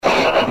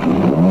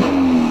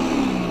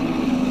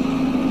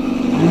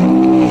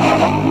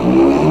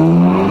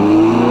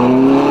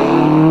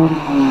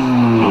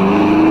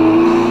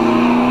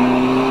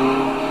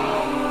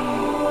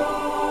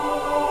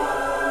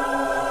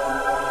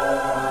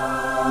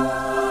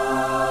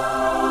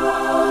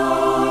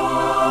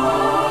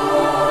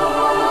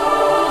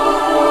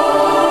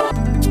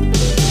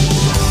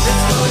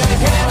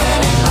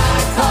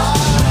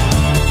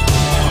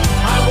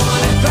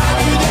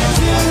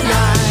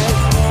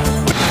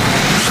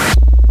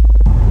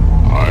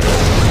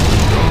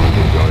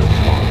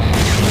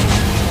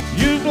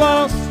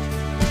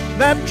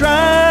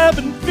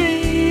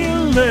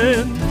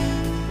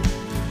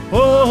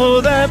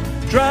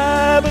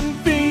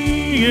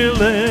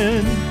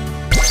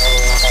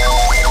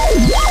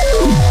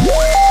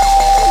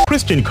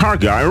Christian Car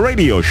Guy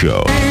Radio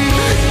Show.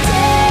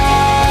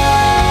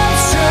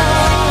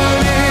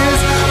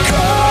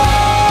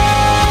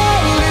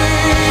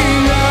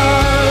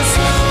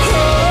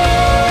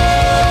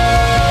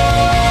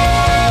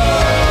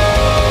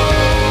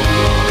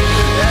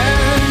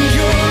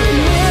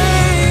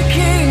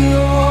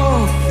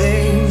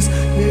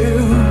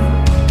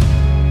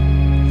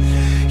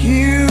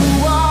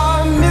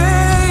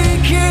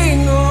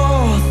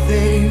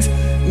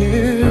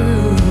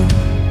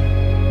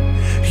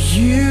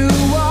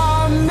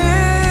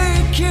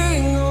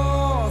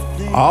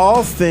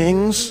 All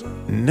things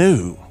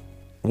new.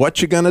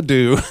 What you gonna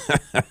do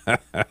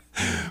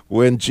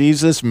when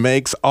Jesus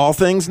makes all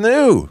things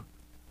new?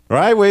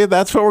 Right?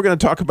 That's what we're going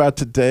to talk about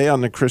today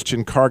on the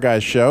Christian Car Guy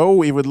Show.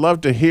 We would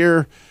love to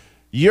hear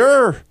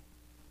your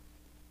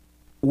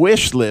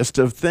wish list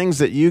of things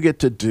that you get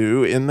to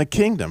do in the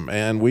kingdom.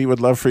 And we would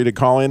love for you to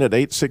call in at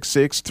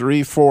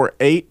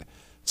 866-348-7884,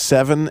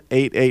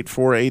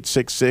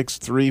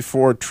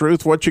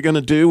 866-34-TRUTH. What you going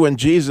to do when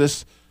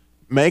Jesus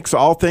makes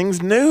all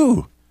things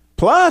new?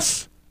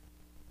 Plus,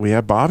 we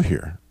have Bob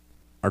here,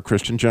 our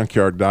Christian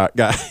junkyard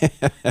guy.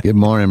 Good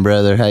morning,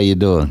 brother. How you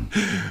doing?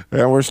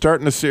 And we're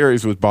starting a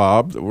series with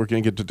Bob that we're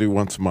going to get to do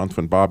once a month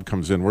when Bob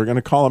comes in. We're going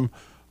to call him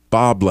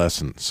Bob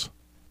Lessons.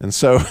 And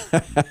so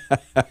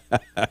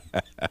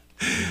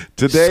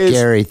today's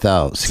scary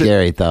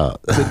thought.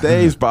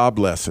 Today's Bob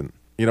lesson.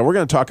 You know, we're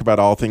going to talk about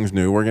all things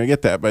new. We're going to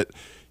get that. But,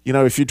 you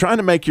know, if you're trying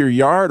to make your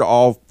yard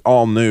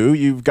all new,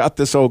 you've got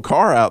this old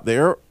car out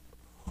there.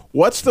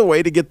 What's the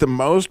way to get the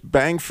most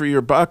bang for your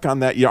buck on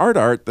that yard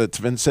art that's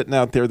been sitting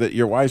out there that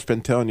your wife's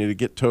been telling you to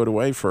get towed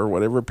away for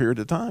whatever period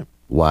of time?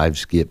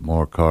 Wives get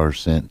more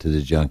cars sent to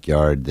the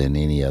junkyard than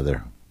any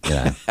other. You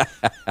know,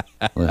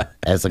 well,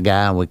 as a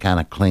guy, we kind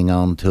of cling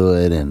on to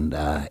it, and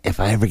if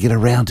I ever get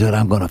around to it,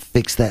 I'm going to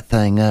fix that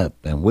thing up.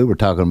 And we were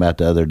talking about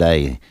the other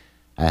day,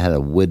 I had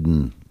a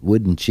wooden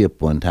chip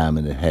one time,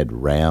 and it had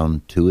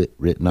 "round to it"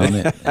 written on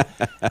it,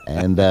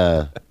 and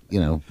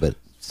you know, but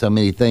so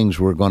many things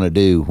we're going to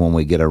do when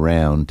we get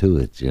around to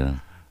it, you know.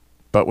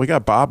 But we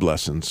got Bob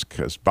lessons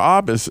because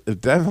Bob has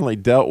definitely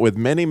dealt with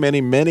many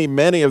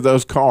of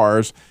those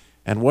cars.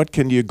 And what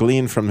can you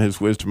glean from his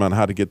wisdom on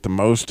how to get the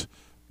most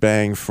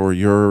bang for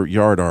your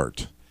yard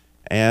art?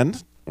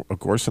 And, of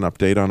course, an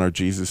update on our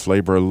Jesus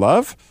Labor of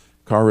Love,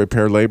 car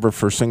repair labor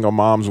for single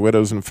moms,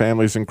 widows, and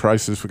families in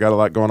crisis. We got a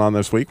lot going on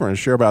this week. We're going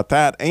to share about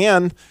that.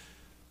 And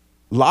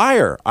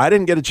liar. I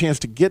didn't get a chance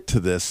to get to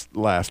this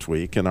last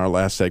week in our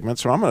last segment,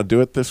 so I'm going to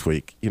do it this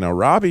week. You know,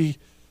 Robbie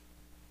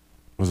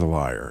was a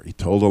liar. He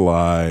told a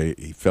lie.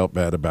 He felt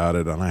bad about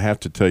it, and I have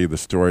to tell you the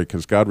story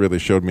because God really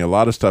showed me a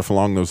lot of stuff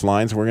along those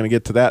lines, and we're going to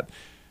get to that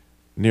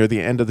near the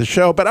end of the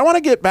show. But I want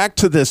to get back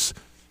to this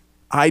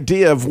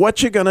idea of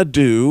what you're going to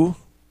do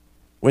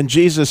when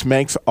Jesus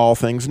makes all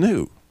things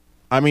new.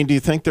 I mean, do you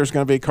think there's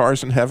going to be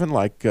cars in heaven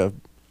like the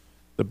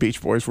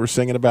Beach Boys were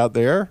singing about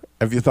there?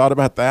 Have you thought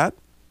about that?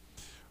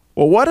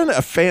 Well, what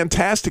a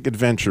fantastic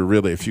adventure,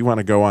 really. If you want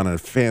to go on a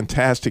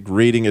fantastic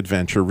reading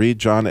adventure, read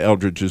John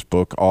Eldredge's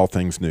book, All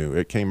Things New.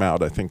 It came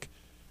out, I think,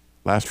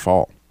 last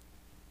fall.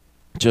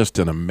 Just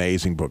an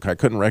amazing book. I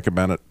couldn't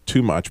recommend it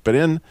too much. But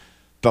in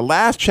the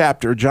last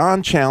chapter,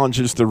 John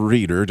challenges the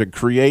reader to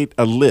create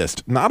a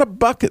list, not a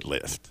bucket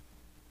list.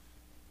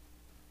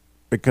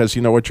 Because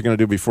you know what you're going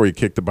to do before you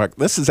kick the bucket.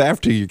 This is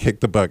after you kick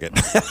the bucket.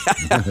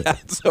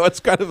 So it's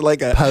kind of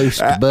like a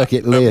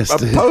post-bucket list. A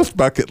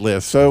post-bucket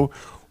list. So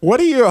what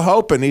are you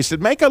hoping? He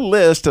said, make a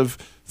list of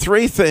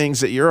 3 things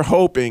that you're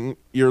hoping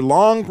your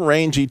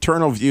long-range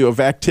eternal view of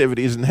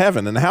activities in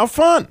heaven. And how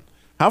fun.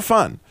 How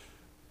fun.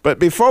 But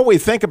before we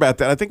think about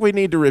that, I think we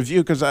need to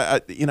review because,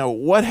 you know,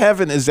 what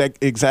heaven is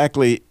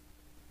exactly?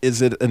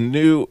 Is it a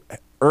new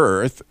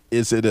earth?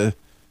 Is it a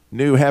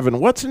new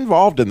heaven? What's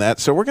involved in that?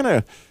 So we're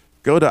going to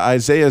go to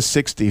Isaiah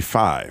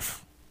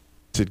 65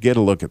 to get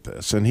a look at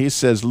this. And he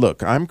says,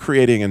 look, I'm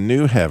creating a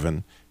new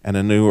heaven and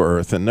a new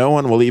earth, and no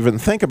one will even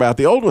think about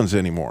the old ones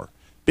anymore.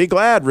 Be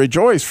glad,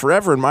 rejoice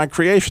forever in my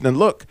creation, and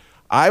look,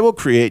 I will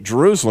create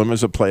Jerusalem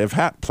as a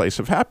place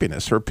of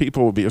happiness. Her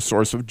people will be a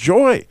source of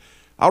joy.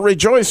 I'll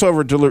rejoice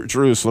over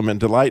Jerusalem and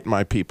delight in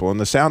my people, and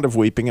the sound of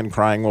weeping and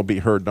crying will be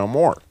heard no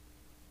more.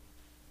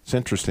 It's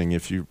interesting,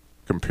 if you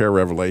compare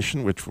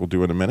Revelation, which we'll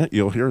do in a minute,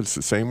 you'll hear it's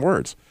the same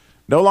words.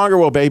 No longer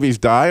will babies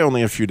die,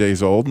 only a few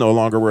days old. No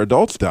longer will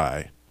adults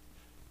die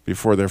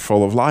before they're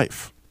full of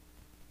life.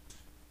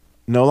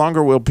 No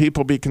longer will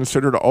people be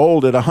considered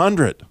old at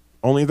 100.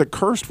 Only the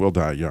cursed will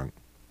die young,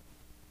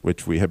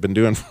 which we have been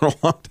doing for a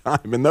long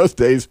time. In those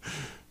days,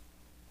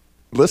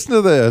 listen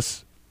to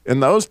this. In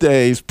those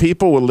days,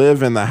 people will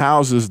live in the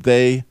houses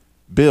they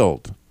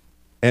build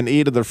and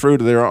eat of the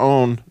fruit of their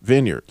own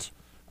vineyards.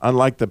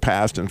 Unlike the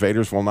past,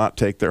 invaders will not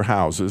take their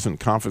houses and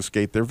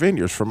confiscate their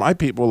vineyards. For my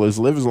people will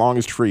live as long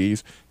as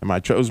trees, and my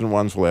chosen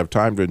ones will have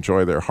time to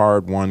enjoy their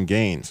hard-won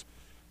gains.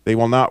 They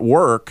will not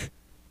work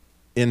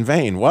in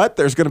vain. What?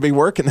 There's going to be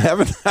work in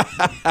heaven?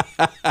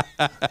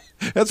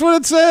 That's what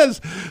it says.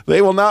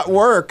 They will not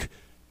work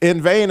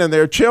in vain, and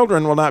their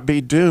children will not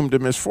be doomed to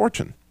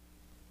misfortune.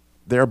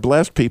 they're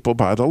blessed people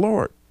by the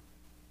Lord.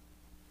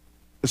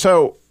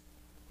 So,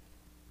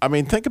 I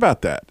mean, think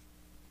about that.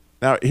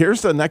 Now,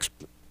 here's the next,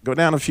 go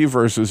down a few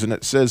verses, and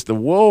it says, the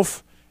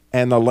wolf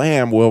and the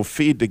lamb will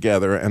feed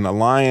together, and the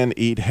lion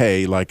eat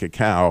hay like a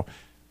cow,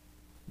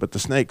 but the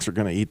snakes are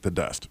going to eat the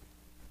dust.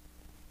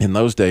 In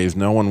those days,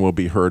 no one will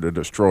be hurt or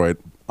destroyed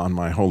on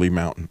my holy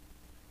mountain.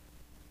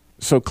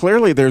 So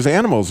clearly there's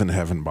animals in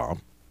heaven, Bob.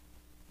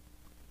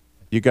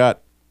 You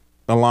got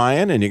a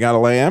lion, and you got a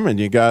lamb, and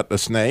you got a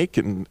snake,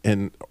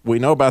 and we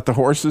know about the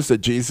horses that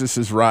Jesus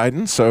is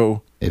riding,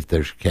 so... If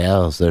there's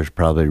cows, there's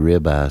probably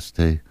ribeyes,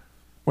 too.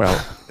 Well,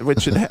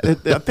 which I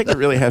think it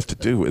really has to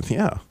do with,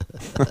 yeah.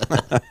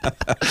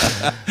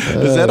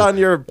 Is that on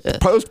your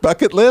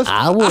post-bucket list?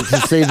 I want to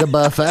see the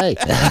buffet.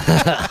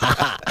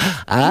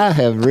 I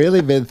have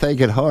really been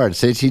thinking hard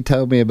since you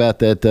told me about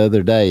that the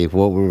other day,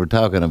 what we were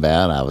talking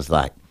about. I was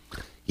like,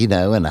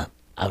 and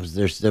I was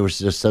there was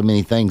just so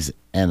many things,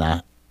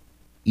 and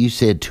you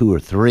said 2 or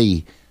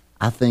 3.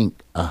 I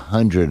think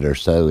 100 or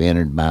so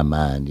entered my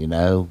mind.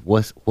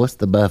 What's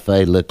the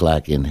buffet look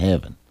like in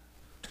heaven?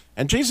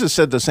 And Jesus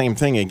said the same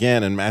thing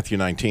again in Matthew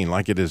 19,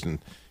 like it is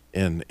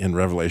in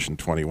Revelation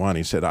 21.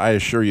 He said, I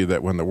assure you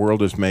that when the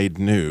world is made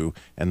new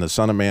and the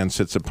Son of Man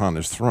sits upon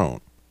his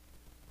throne,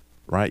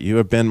 right, you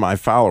have been my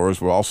followers,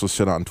 will also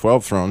sit on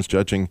 12 thrones,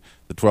 judging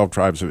the 12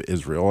 tribes of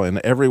Israel. And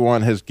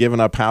everyone has given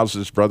up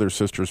houses, brothers,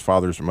 sisters,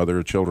 fathers,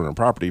 mother, children, and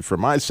property for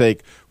my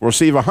sake will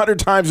receive 100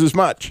 times as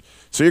much.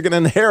 So you're going to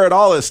inherit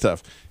all this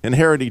stuff,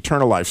 inherit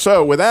eternal life.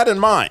 So with that in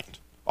mind,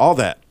 all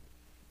that,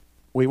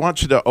 we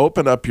want you to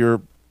open up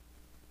your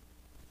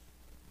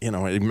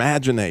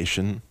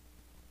imagination.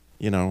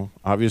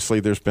 Obviously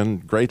there's been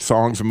great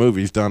songs and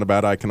movies done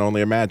about I Can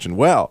Only Imagine.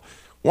 Well,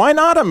 why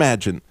not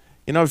imagine?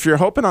 If you're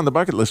hoping on the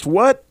bucket list,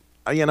 what,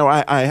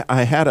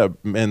 I had a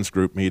men's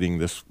group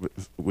meeting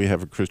we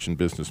have a Christian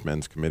business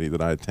men's committee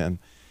that I attend,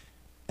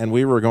 and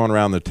we were going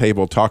around the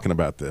table talking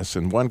about this,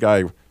 and one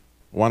guy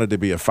wanted to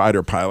be a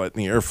fighter pilot in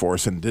the Air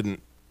Force and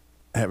didn't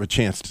have a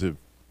chance to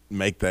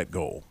make that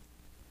goal.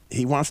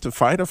 He wants to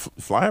fly a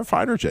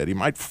fighter jet. He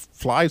might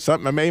fly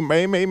something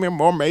maybe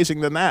more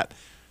amazing than that.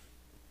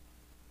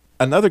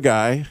 Another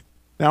guy,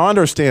 now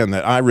understand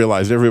that I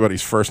realize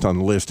everybody's first on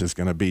the list is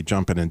going to be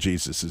jumping in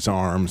Jesus'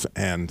 arms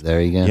and,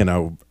 there you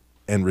go.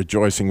 And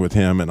rejoicing with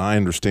him, and I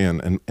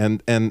understand.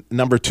 And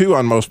number 2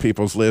 on most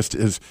people's list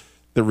is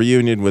the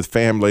reunion with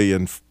family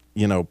and,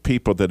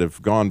 people that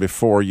have gone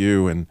before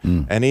you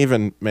and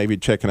even maybe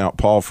checking out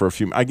Paul for a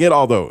few. I get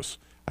all those.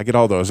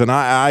 And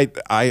I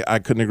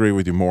couldn't agree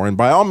with you more. And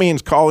by all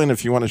means, call in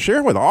if you want to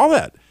share with all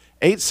that.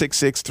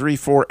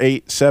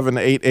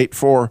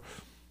 866-348-7884.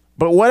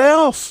 But what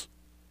else?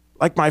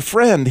 Like my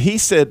friend, he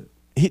said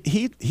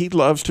he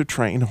loves to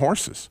train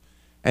horses.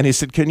 And he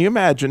said, can you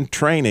imagine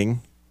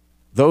training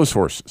those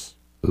horses?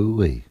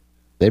 Ooh-wee.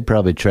 They'd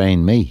probably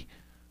train me.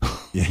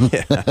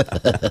 Yeah.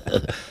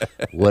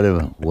 What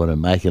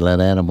immaculate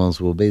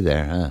animals will be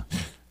there, huh?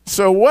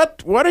 So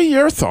what are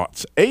your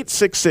thoughts?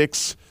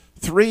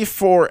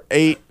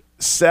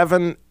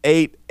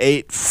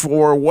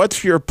 866-348-7884.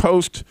 What's your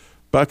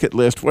post-bucket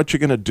list? What you're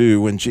going to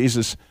do when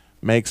Jesus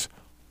makes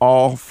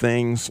all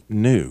things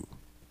new?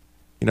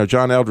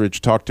 John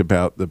Eldridge talked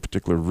about the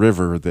particular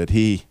river that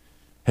he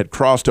had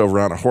crossed over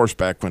on a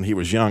horseback when he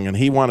was young, and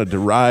he wanted to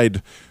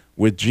ride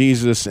with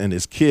Jesus and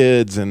his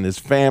kids and his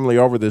family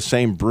over the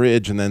same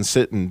bridge and then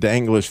sit and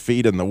dangle his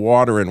feet in the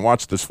water and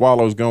watch the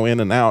swallows go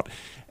in and out.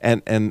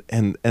 And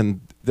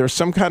there's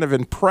some kind of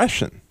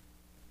impression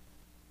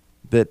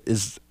that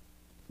is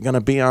going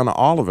to be on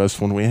all of us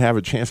when we have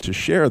a chance to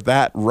share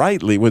that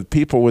rightly with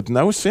people with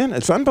no sin.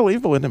 It's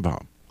unbelievable, isn't it,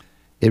 Bob?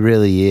 It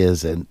really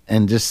is. And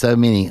just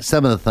some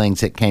of the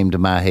things that came to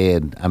my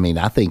head. I mean,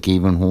 I think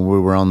even when we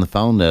were on the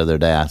phone the other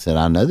day, I said,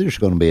 I know there's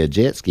going to be a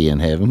jet ski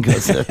in heaven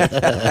because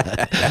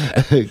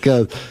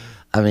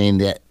I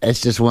mean,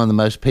 it's just one of the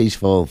most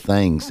peaceful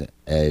things.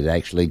 It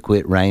actually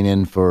quit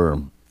raining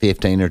for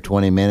 15 or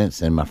 20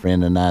 minutes, and my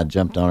friend and I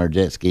jumped on our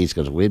jet skis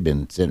because we'd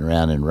been sitting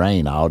around in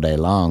rain all day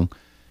long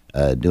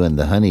doing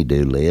the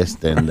honeydew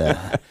list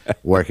and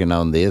working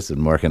on this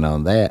and working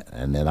on that.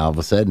 And then all of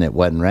a sudden it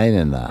wasn't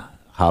raining. I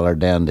hollered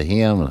down to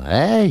him,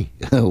 hey,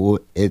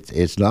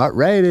 it's not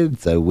raining.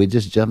 So we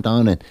just jumped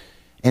on it.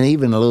 And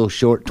even a little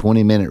short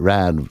 20-minute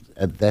ride,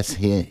 that's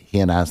he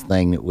and I's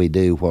thing that we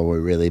do where we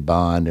really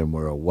bond and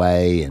we're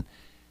away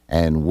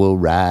and we'll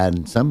ride.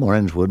 And some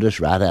mornings we'll just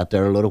ride out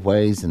there a little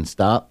ways and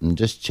stop and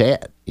just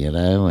chat,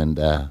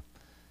 and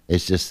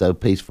it's just so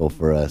peaceful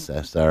for us.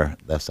 That's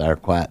our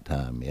quiet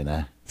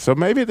time, So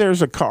maybe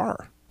there's a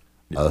car.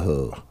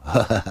 Oh,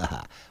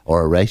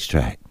 or a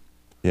racetrack.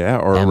 Yeah,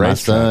 or and a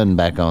racetrack. My son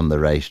back on the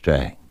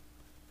racetrack.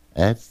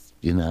 That's,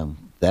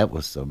 that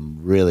was some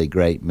really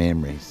great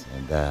memories.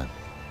 And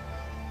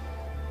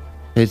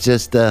it's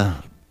just,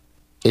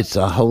 it's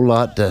a whole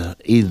lot to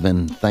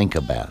even think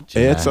about.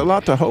 It's a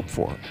lot to hope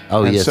for.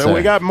 Oh, yes, so sir.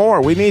 we got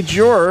more. We need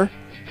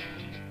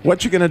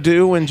what you're going to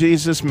do when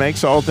Jesus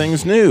makes all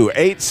things new.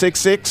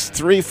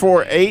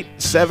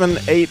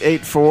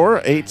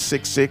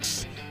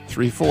 866-348-7884.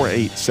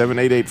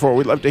 348-7884.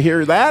 We'd love to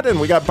hear that, and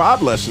we got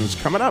Bob lessons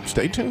coming up.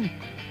 Stay tuned.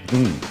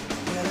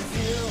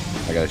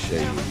 I got to show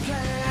you.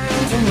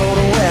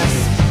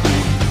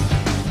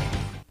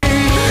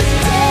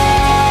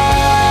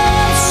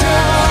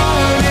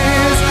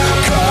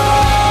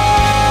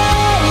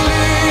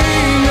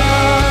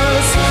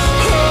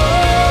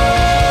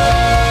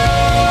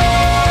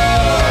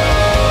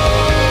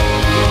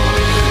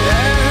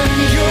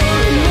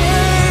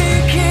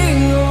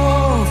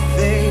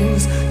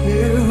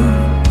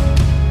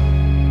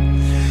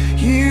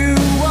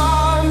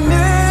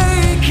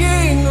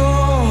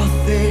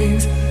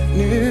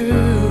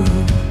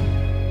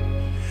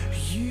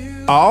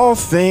 All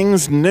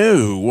things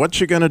new.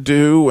 What you going to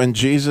do when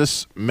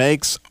Jesus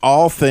makes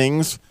all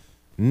things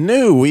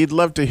new? We'd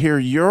love to hear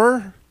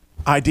your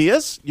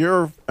ideas,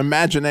 your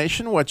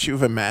imagination, what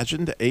you've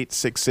imagined.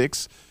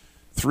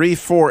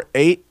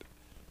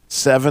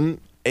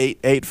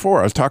 866-348-7884.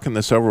 I was talking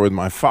this over with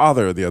my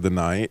father the other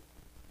night,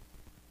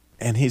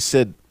 and he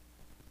said,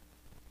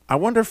 I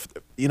wonder if,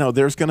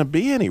 there's going to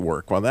be any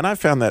work. Well, then I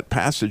found that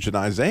passage in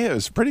Isaiah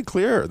is pretty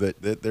clear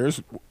that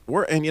there's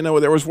work, and,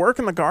 there was work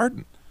in the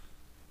garden.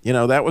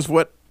 That was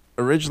what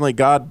originally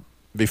God,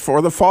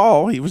 before the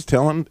fall, he was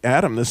telling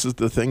Adam, this is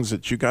the things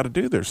that you got to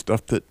do. There's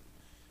stuff that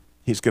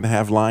he's going to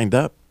have lined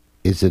up.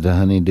 Is it a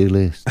honey-do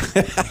list?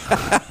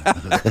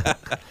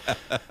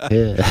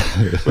 Yeah.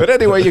 But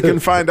anyway, you can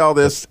find all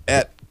this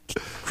at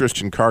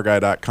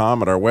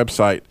ChristianCarGuy.com at our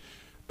website.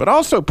 But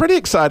also, pretty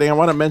exciting, I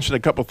want to mention a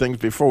couple things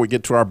before we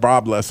get to our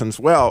Bob lessons.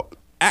 Well,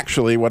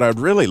 actually, what I'd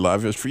really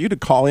love is for you to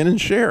call in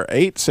and share.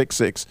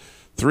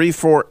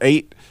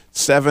 866-348-7884,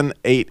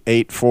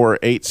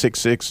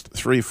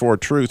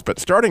 866-34-TRUTH. But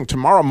starting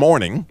tomorrow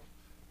morning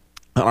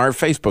on our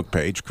Facebook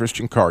page,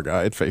 Christian Car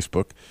Guy at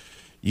Facebook,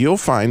 you'll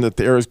find that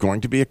there is going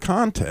to be a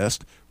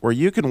contest where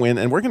you can win,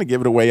 and we're going to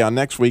give it away on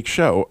next week's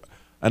show,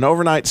 an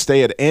overnight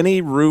stay at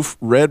any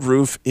Red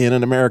Roof Inn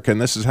in America.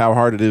 And this is how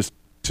hard it is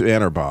to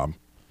enter, Bob.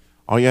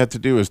 All you have to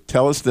do is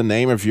tell us the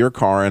name of your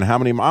car and how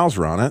many miles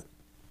are on it,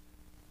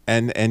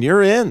 and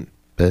you're in.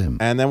 Boom.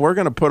 And then we're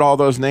going to put all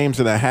those names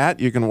in a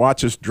hat. You can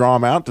watch us draw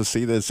them out to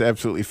see that it's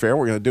absolutely fair.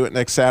 We're going to do it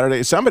next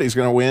Saturday. Somebody's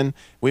going to win.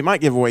 We might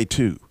give away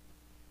 2,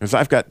 because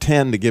I've got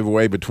 10 to give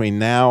away between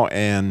now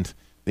and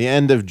the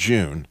end of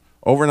June.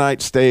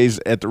 Overnight stays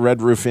at the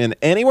Red Roof Inn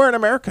anywhere in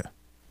America.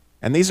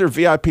 And these are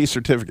VIP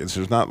certificates.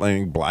 There's not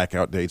any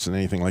blackout dates and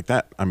anything like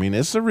that. I mean,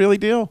 it's a really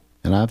deal.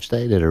 And I've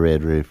stayed at a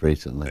Red Roof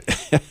recently,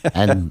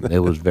 and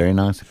it was very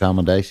nice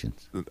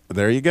accommodations.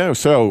 There you go.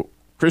 So,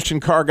 Christian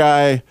Car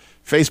Guy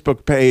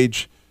Facebook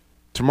page.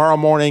 Tomorrow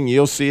morning,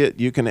 you'll see it.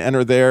 You can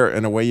enter there,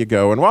 and away you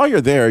go. And while you're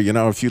there,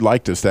 if you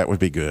liked us, that would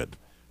be good.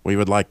 We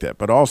would like that.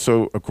 But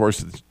also, of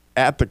course,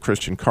 at the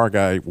Christian Car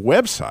Guy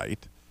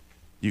website,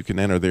 you can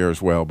enter there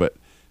as well. But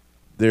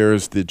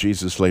there's the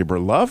Jesus Labor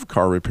Love,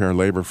 car repair and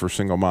labor for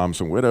single moms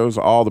and widows,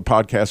 all the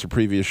podcasts of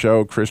previous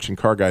show, Christian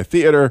Car Guy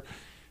Theater,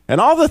 and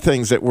all the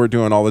things that we're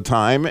doing all the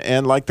time,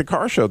 and like the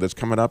car show that's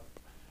coming up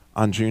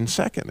on June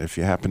 2nd. If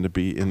you happen to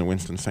be in the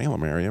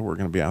Winston-Salem area, we're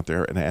going to be out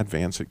there in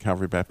Advance at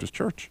Calvary Baptist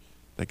Church.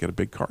 They got a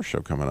big car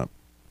show coming up.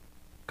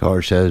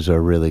 Car shows are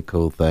a really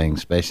cool thing,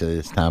 especially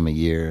this time of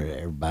year.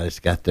 Everybody's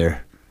got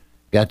their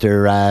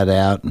ride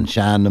out and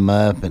shined them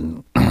up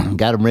and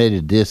got them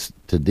ready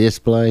to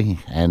display.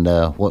 And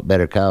what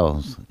better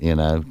cause,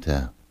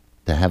 to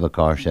have a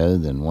car show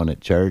than one at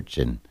church,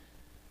 and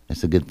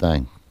it's a good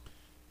thing.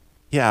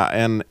 Yeah,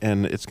 and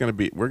it's going to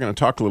be, we're going to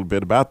talk a little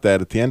bit about that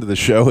at the end of the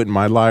show in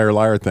my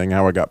liar thing,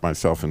 how I got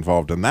myself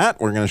involved in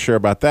that. We're going to share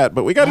about that,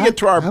 but we got to get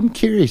to our... I'm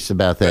curious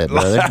about that,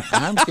 brother.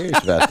 I'm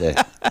curious about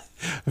that.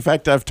 In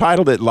fact, I've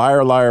titled it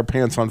Liar,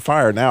 Pants on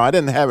Fire. Now, I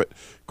didn't have it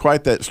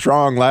quite that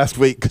strong last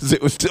week because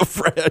it was still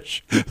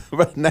fresh,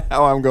 but now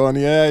I'm going,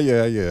 yeah,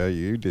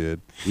 you did.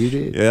 You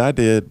did? Yeah, I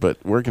did,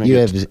 but we're going to You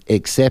have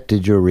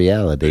accepted your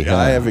reality, huh?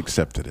 I have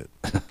accepted it.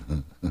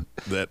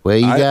 Well,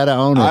 you got to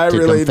own it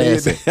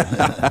confess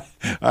it.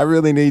 I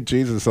really need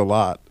Jesus a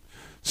lot.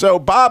 So,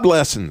 Bob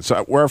lessons.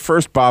 We're our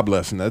first Bob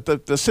lesson.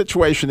 The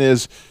situation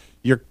is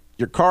your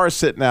car is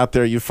sitting out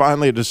there. You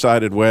finally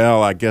decided,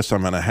 well, I guess I'm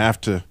going to have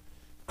to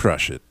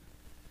crush it.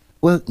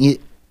 Well,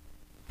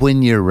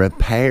 when your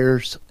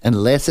repairs,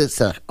 unless it's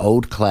an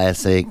old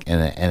classic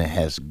and it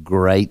has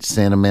great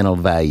sentimental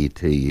value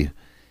to you,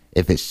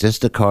 if it's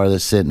just a car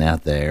that's sitting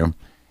out there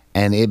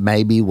and it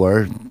may be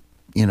worth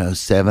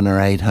 $700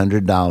 or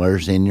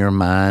 $800 in your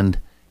mind,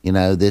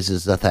 this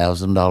is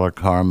 $1,000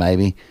 car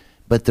maybe,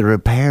 but the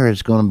repair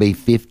is going to be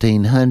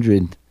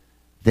 $1,500,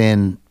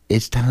 then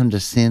it's time to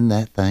send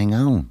that thing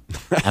on.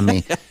 I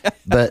mean,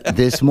 but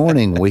this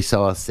morning we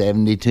saw a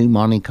 72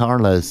 Monte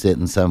Carlo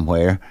sitting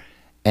somewhere,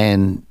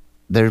 and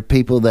there are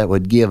people that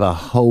would give a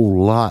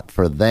whole lot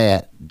for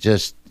that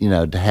just,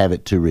 to have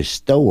it to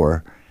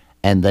restore,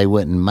 and they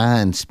wouldn't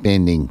mind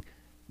spending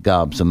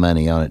gobs of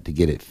money on it to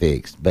get it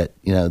fixed. But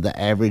the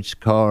average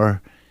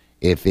car,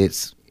 if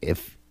it's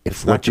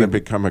not going to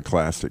become a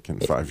classic in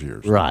 5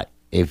 years, right?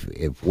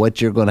 If what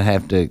you're going to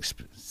have to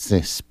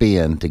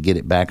spend to get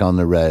it back on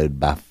the road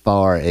by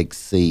far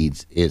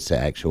exceeds its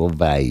actual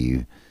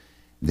value,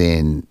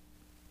 then,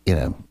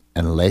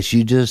 unless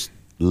you just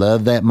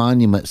love that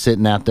monument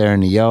sitting out there in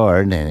the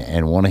yard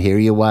and want to hear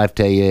your wife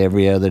tell you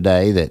every other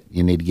day that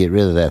you need to get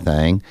rid of that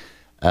thing,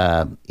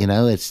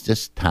 it's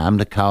just time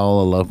to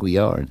call a local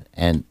yard.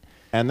 And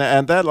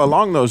that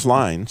along those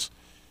lines,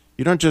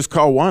 you don't just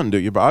call one, do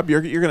you, Bob?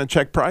 You're going to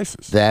check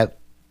prices. That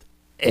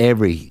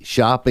every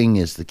shopping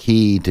is the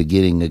key to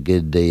getting a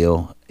good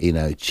deal.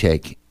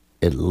 Check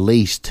at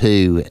least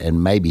 2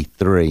 and maybe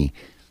 3.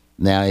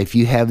 Now, if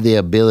you have the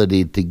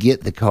ability to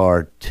get the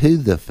car to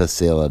the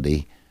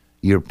facility,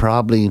 you're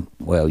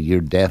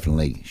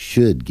definitely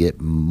should get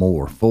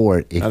more for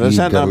it if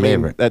you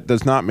deliver it. That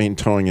does not mean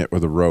towing it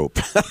with a rope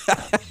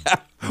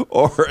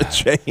or a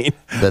chain.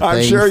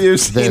 I'm sure you've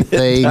seen the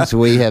things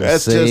we have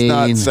That's seen. Just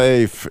not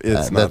safe.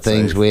 It's not the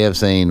things safe. we have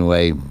seen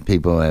where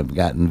people have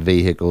gotten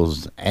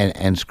vehicles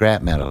and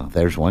scrap metal.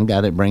 There's one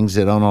guy that brings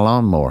it on a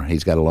lawnmower.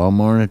 He's got a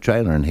lawnmower and a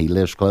trailer, and he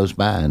lives close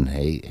by, and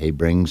he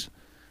brings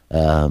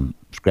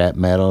scrap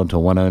metal to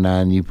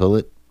 109 You Pull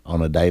It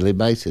on a daily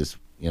basis.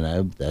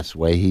 That's the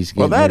way he's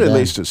getting that it at done.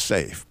 least is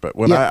safe. But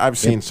when I've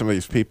seen some of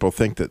these people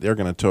think that they're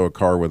going to tow a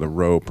car with a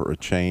rope or a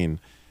chain.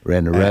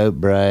 And the rope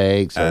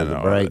breaks or the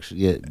brakes.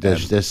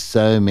 There's just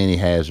so many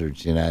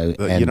hazards, You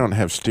don't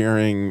have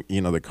steering.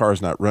 The car's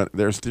not running.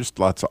 There's just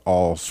lots of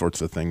all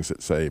sorts of things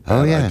that say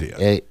bad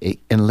idea.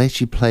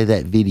 Unless you play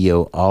that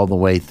video all the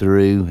way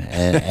through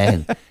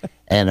and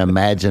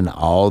imagine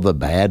all the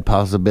bad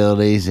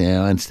possibilities,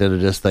 instead of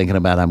just thinking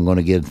about I'm going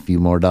to get a few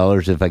more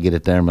dollars if I get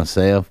it there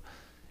myself.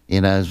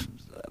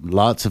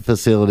 Lots of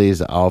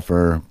facilities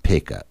offer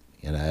pickup,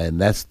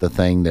 and that's the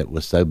thing that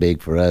was so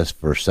big for us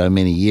for so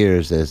many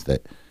years is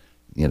that,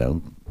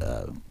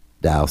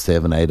 dial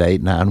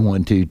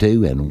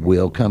 788-9122 and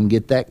we'll come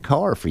get that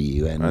car for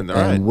you.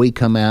 And we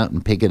come out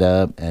and pick it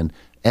up. And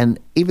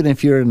even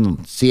if you're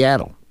in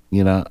Seattle,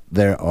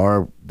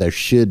 there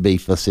should be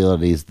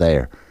facilities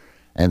there.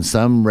 And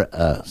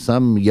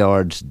some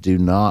yards do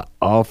not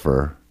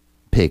offer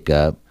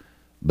pickup,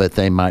 but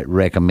they might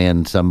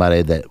recommend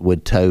somebody that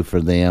would tow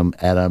for them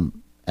at a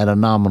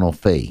nominal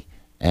fee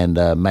and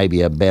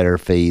maybe a better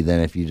fee than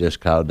if you just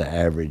called the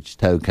average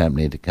tow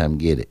company to come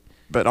get it.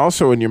 But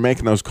also when you're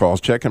making those calls,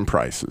 checking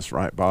prices,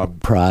 right,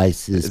 Bob?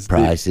 Prices,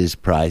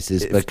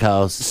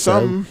 because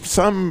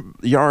some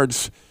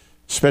yards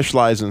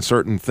specialize in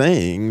certain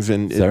things,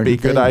 and it'd be a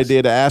good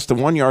idea to ask the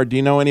one yard, do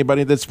you know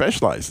anybody that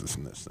specializes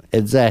in this thing?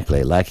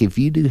 Exactly. Like if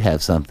you do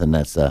have something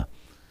that's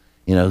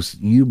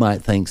you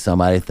might think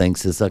somebody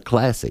thinks it's a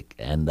classic,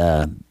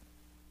 and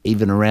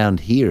even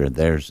around here,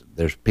 there's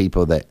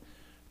people that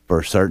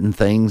for certain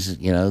things,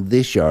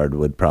 this yard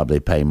would probably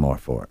pay more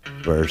for it.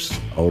 Versus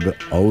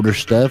older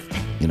stuff,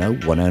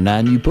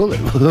 109 You Pull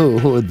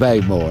It would pay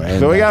more. And,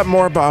 so we got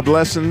more Bob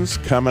lessons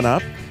coming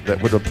up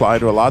that would apply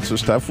to lots of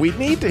stuff. We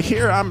need to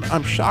hear.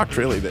 I'm shocked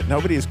really that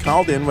nobody has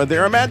called in with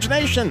their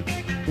imagination.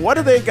 What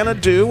are they going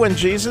to do when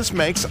Jesus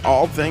makes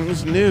all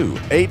things new?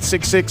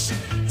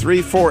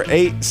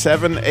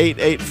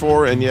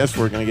 866-348-7884. And yes,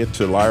 we're going to get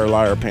to Liar,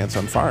 Liar, Pants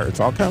on Fire. It's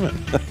all coming.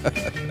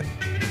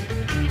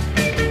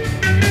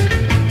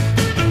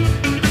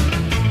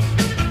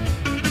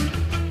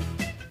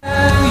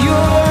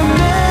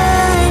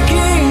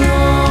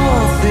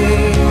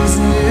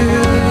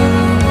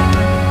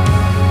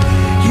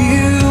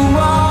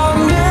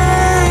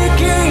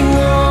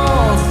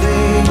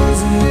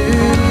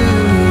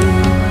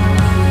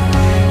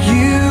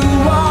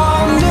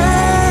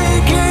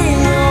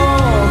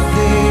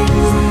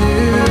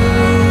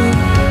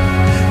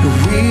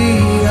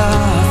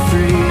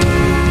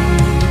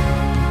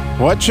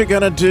 What you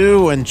gonna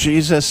do when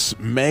Jesus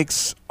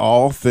makes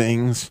all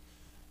things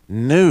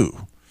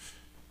new?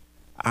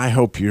 I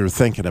hope you're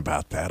thinking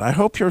about that. I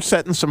hope you're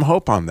setting some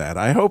hope on that.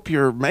 I hope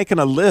you're making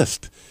a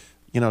list,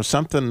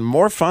 something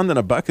more fun than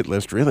a bucket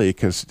list, really,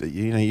 because,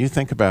 you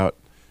think about,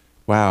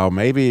 wow,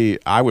 maybe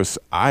I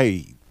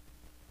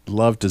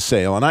love to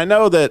sail. And I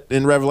know that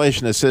in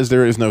Revelation it says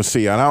there is no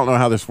sea. And I don't know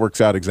how this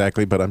works out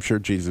exactly, but I'm sure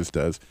Jesus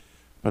does.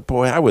 But,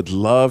 boy, I would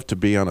love to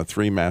be on a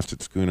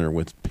 3-masted schooner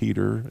with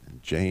Peter and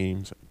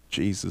James and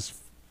Jesus,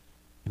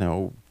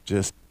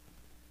 just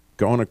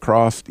going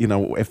across,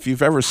 if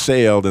you've ever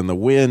sailed and the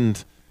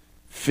wind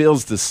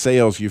fills the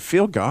sails, you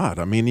feel God.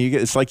 I mean,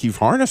 it's like you've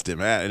harnessed him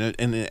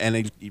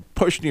and he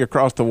pushed you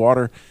across the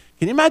water.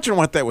 Can you imagine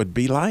what that would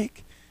be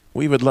like?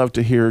 We would love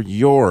to hear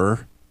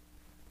your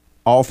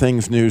All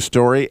Things New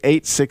story.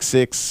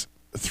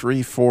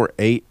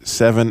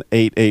 866-348-7884,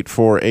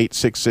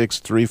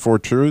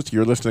 866-34-TRUTH.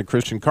 You're listening to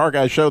Christian Car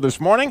Guy Show this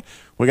morning.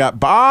 We got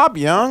Bob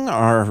Young,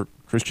 our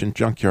Christian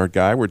junkyard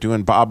guy. We're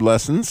doing Bob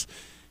lessons.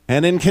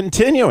 And in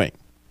continuing,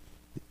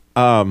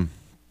 you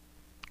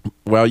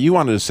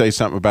wanted to say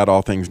something about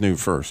All Things New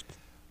first.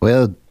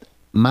 Well,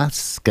 my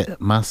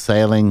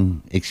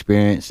sailing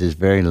experience is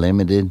very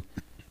limited,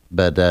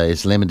 but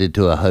it's limited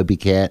to a Hobie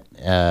Cat.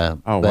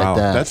 Wow,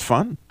 that's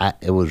fun.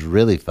 It was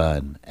really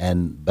fun,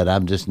 but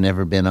I've just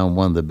never been on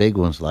one of the big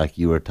ones like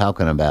you were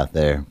talking about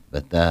there.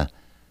 But that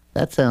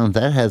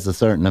has a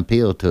certain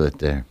appeal to it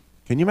there.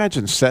 Can you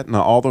imagine setting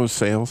all those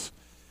sails?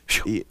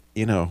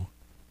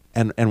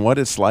 and what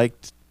it's like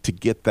to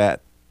get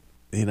that,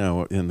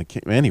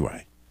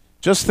 anyway,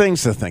 just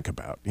things to think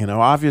about.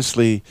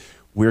 Obviously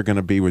we're going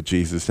to be with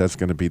Jesus. That's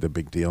going to be the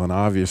big deal. And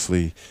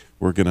obviously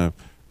we are going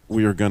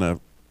to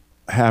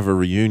have a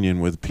reunion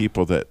with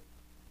people that,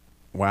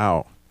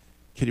 wow,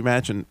 can you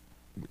imagine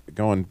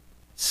going?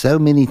 So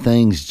many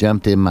things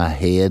jumped in my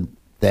head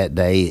that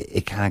day.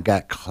 It kind of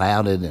got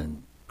clouded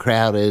and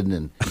crowded,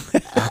 and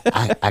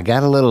I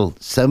got a little,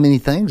 so many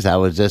things I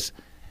was just,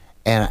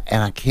 and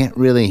I can't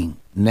really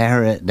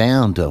narrow it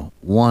down to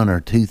one or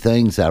two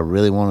things I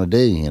really want to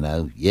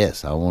do.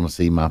 Yes, I want to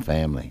see my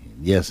family.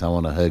 Yes, I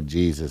want to hug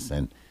Jesus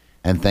and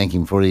thank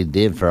him for what he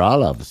did for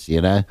all of us,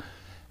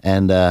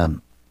 and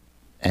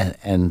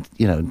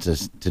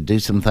just to do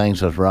some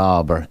things with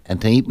Rob,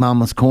 and to eat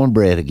Mama's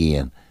cornbread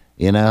again.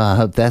 I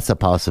hope that's a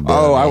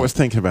possibility. Oh, I was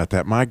thinking about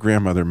that. My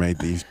grandmother made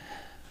these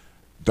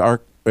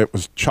it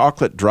was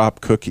chocolate drop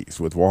cookies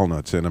with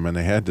walnuts in them, and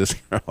they had this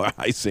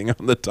icing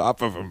on the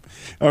top of them.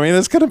 I mean,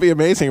 it's going to be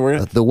amazing.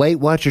 The Weight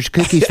Watchers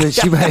cookies that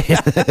she made.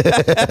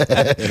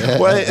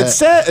 Well, it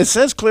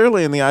says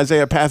clearly in the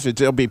Isaiah passage,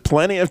 there'll be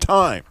plenty of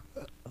time,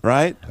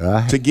 right?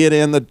 To get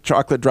in the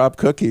chocolate drop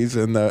cookies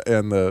and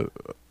the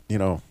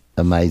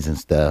amazing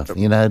stuff.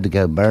 To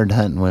go bird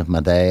hunting with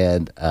my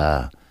dad.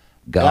 I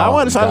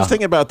was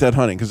thinking about that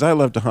hunting because I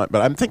love to hunt,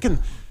 but I'm thinking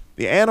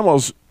the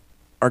animals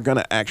are going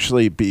to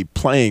actually be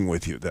playing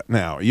with you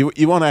now. You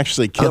won't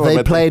actually kill them.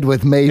 They played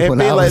with me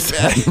when I was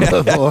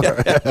before.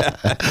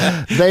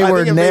 They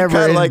were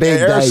never in like big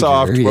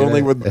airsoft, danger.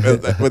 Only with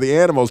the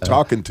animals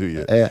talking to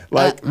you.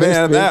 Like,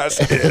 man,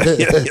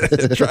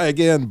 try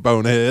again,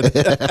 bonehead.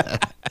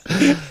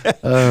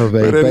 Oh,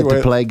 man. But But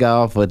to play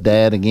golf with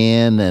Dad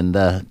again,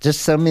 and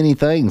just so many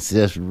things.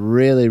 Just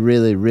really,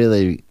 really,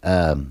 really,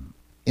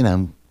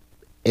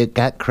 it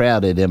got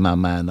crowded in my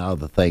mind, all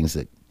the things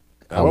that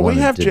we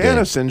have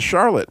Janice in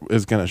Charlotte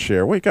is going to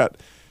share. We got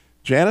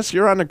Janice,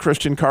 you're on the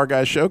Christian Car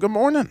Guy Show. Good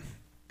morning.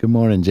 Good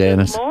morning,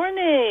 Janice. Good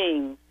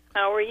morning.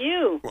 How are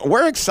you?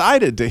 We're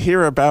excited to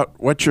hear about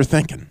what you're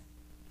thinking.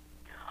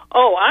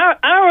 Oh, I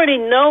already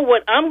know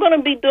what I'm going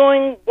to be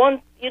doing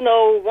once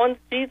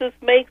Jesus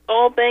makes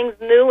all things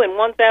new, and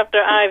once after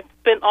I've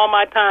spent all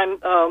my time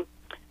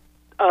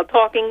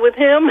talking with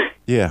him.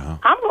 Yeah.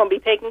 I'm going to be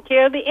taking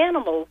care of the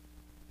animals.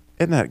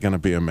 Isn't that going to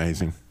be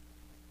amazing?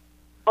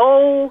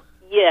 Oh,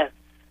 yes.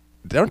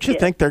 Don't you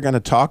think they're going to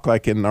talk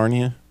like in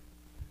Narnia?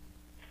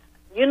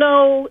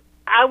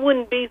 I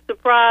wouldn't be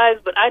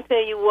surprised, but I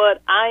tell you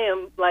what,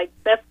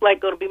 that's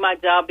going to be my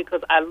job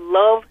because I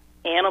love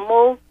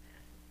animals,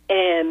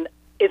 and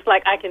it's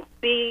like I can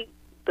see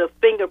the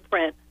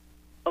fingerprint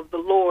of the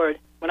Lord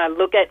when I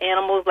look at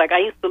animals. Like I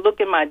used to look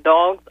in my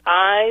dog's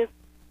eyes,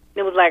 and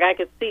it was like I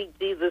could see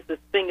Jesus'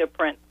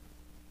 fingerprint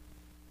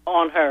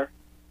on her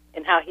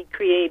and how he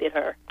created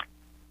her.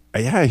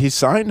 Yeah, he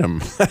signed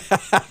them.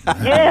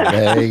 Yeah.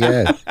 There you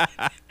go.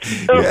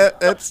 So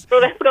that's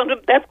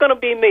gonna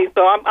be me.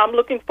 So I'm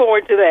looking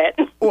forward to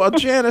that. Well,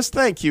 Janice,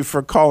 thank you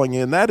for calling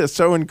in. That is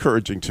so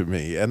encouraging to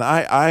me, and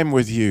I'm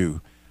with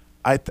you.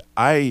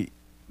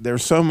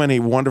 There's so many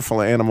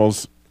wonderful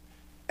animals,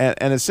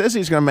 and it says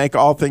he's going to make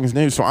all things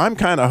new. So I'm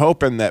kind of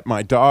hoping that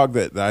my dog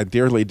that I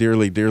dearly,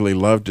 dearly, dearly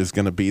loved is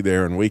going to be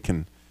there, and we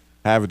can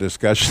have a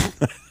discussion.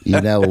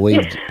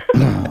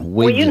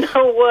 Well, you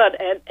know what,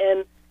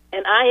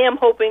 and I am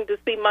hoping to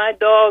see my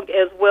dog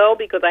as well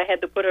because I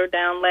had to put her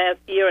down last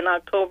year in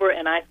October,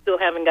 and I still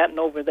haven't gotten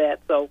over that.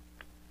 So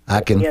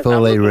I can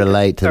fully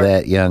relate to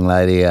that, young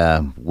lady.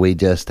 We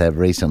just have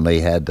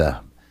recently had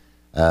to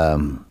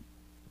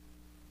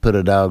put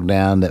a dog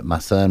down that my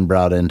son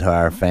brought into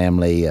our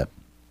family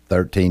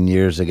 13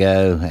 years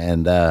ago,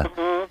 and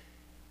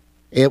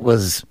it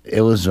was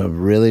a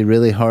really,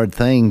 really hard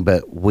thing,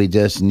 but we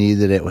just knew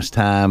that it was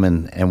time,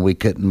 and we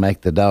couldn't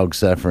make the dog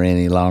suffer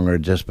any longer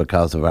just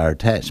because of our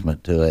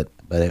attachment to it.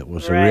 But it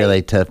was a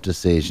really tough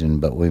decision,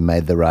 but we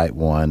made the right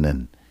one,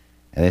 and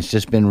it's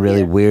just been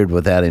really weird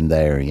without him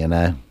there,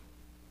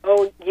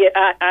 Oh,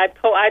 yeah, I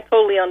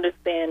totally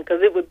understand,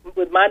 because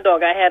with my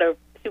dog,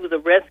 she was a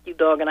rescue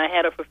dog, and I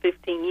had her for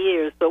 15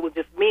 years, so it was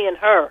just me and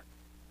her.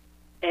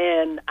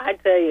 And I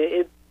tell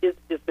you, it's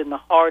just been the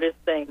hardest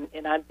thing,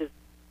 and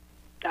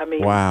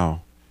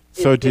wow.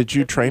 So did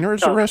you train her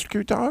as a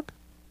rescue dog?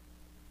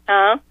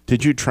 Huh?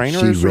 Did you train her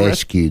She as a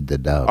rescued the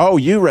dog. Oh,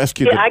 you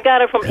rescued I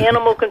got her from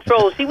animal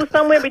control. She was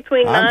somewhere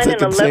between 9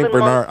 and 11 Saint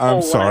Bernard. months old.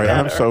 I'm sorry.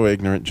 I'm so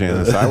ignorant,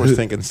 Janice. I was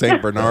thinking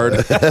Saint Bernard.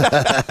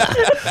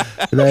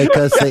 No,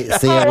 because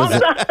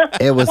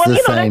it was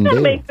the same deal. That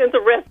deal. makes sense.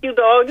 A rescue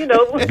dog,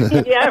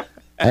 Yeah.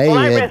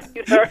 I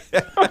rescued her.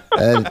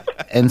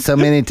 And so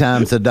many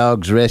times the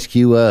dogs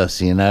rescue us,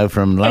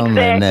 from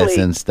loneliness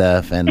and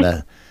stuff.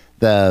 And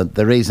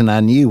the reason I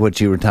knew what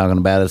you were talking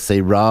about is,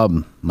 see,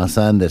 Rob, my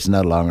son that's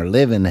no longer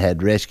living,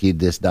 had rescued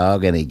this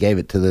dog, and he gave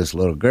it to this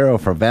little girl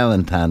for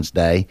Valentine's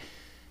Day.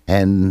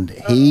 And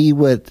he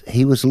was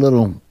a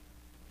little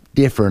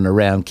different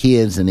around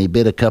kids, and he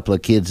bit a couple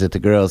of kids at the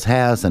girl's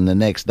house. And the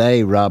next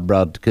day, Rob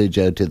brought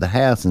Cujo to the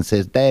house and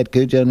says, "Dad,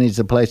 Cujo needs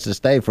a place to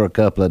stay for a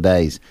couple of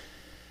days."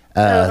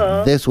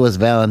 This was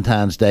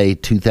Valentine's Day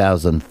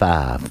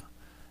 2005.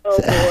 Oh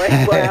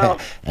boy! Wow.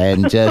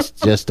 And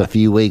just a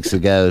few weeks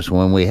ago is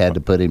when we had to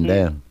put him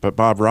down. But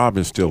Bob Robb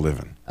is still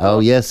living. Oh,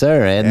 yes,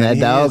 sir. And that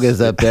he dog is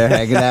up there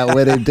hanging out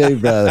with him, too,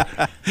 brother.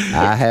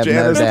 I have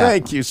Janice, no doubt.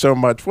 thank you so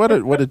much. What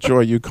a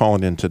joy you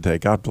calling in today.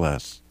 God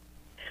bless.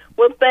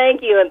 Well,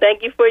 thank you, and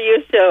thank you for your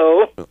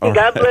show. All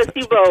God bless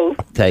you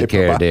both. Take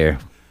care, bye-bye. dear.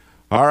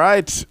 All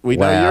right. We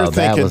know Wow, you're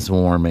thinking. that was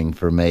warming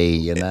for me,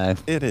 you know.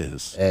 It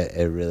is.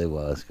 It really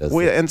was. 'Cause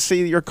And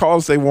see, your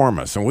calls, they warm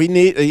us. And we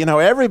need,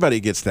 everybody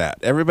gets that.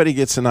 Everybody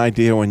gets an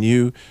idea when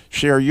you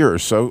share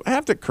yours. So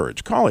have the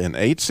courage. Call in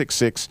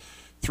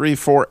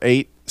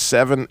 866-348-7884,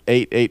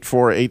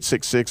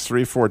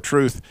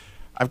 866-34-TRUTH.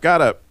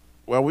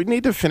 We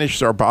need to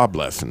finish our Bob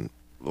lesson.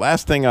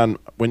 Last thing on,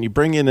 when you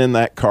bring in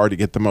that car to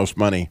get the most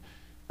money,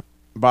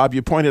 Bob,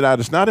 you pointed out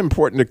it's not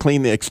important to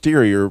clean the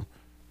exterior.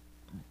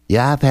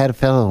 Yeah, I've had a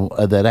fellow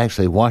that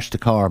actually washed the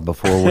car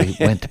before we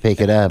went to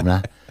pick it up,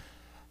 and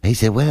he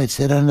said, "Well, it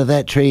sat under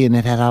that tree and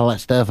it had all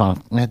that stuff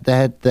on.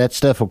 That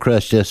stuff will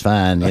crush just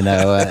fine,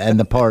 and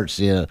the parts,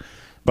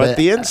 But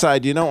the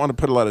inside, you don't want to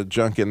put a lot of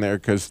junk in there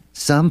because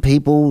some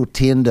people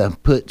tend to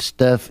put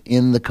stuff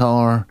in the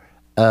car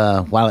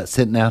while it's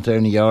sitting out there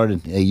in the yard,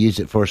 and they use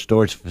it for a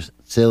storage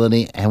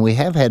facility. And we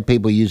have had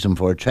people use them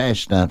for a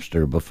trash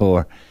dumpster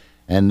before,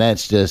 and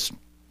that's just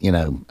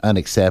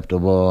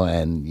unacceptable.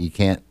 And you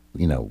can't.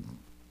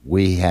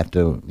 We have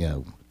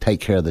to, take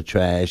care of the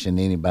trash and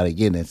anybody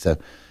getting it. So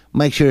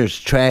make sure it's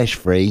trash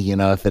free.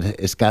 If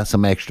it's got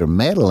some extra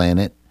metal in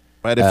it.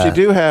 But if you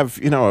do have,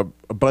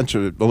 a bunch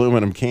of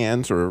aluminum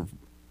cans or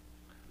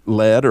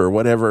lead or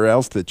whatever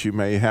else that you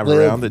may have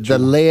around, the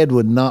lead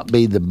would not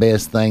be the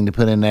best thing to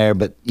put in there.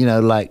 But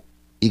like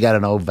you got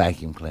an old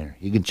vacuum cleaner,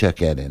 you can chuck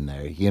that in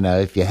there.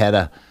 If you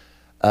had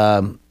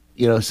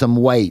some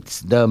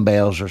weights,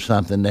 dumbbells or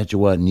something that you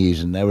wasn't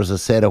using, there was a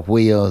set of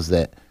wheels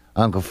that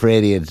Uncle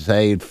Freddie had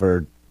saved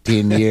for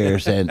 10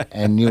 years,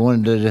 and you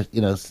wanted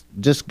to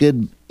just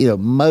good,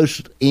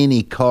 most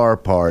any car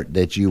part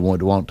that you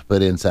would want to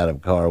put inside of a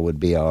car would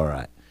be all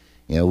right.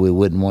 We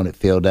wouldn't want it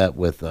filled up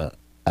with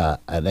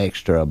an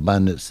extra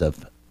abundance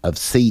of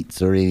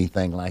seats or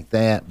anything like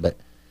that, but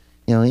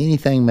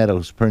anything metal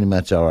is pretty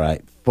much all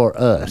right for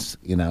us,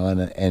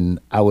 and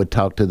I would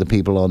talk to the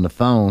people on the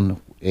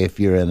phone if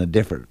you're in a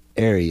different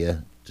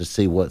area to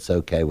see what's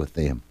okay with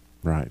them.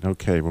 Right.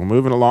 Okay. Well,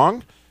 moving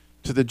along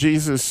to the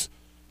Jesus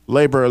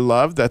Labor of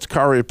Love. That's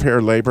car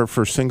repair labor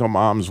for single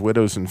moms,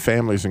 widows, and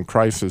families in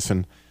crisis.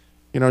 And,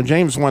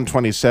 James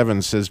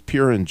 1:27 says,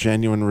 pure and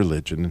genuine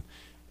religion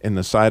in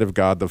the sight of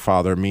God the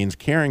Father means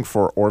caring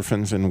for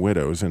orphans and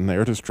widows in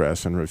their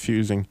distress and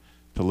refusing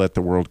to let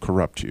the world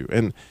corrupt you.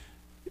 And,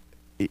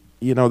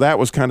 that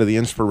was kind of the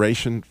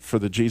inspiration for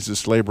the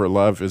Jesus Labor of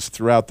Love is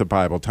throughout the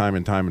Bible, time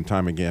and time and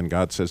time again.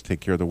 God says, take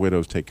care of the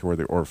widows, take care of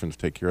the orphans,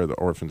 take care of the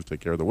orphans,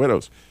 take care of the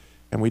widows.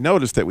 And we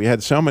noticed that we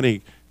had so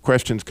many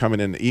questions coming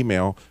in the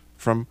email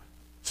from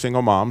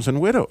single moms and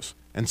widows.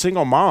 And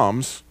single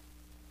moms,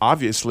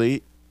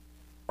 obviously,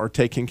 are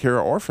taking care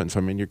of orphans.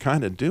 I mean, you're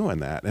kind of doing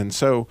that. And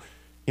so,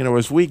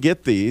 as we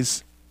get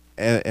these,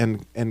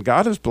 and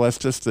God has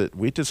blessed us that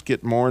we just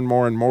get more and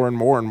more and more and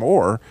more and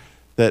more,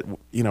 that,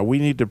 we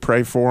need to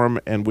pray for them.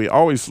 And we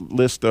always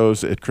list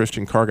those at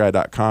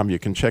ChristianCarGuy.com. You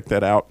can check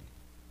that out.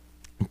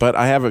 But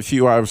I have a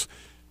few I was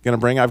going to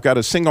bring. I've got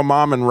a single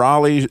mom in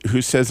Raleigh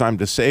who says I'm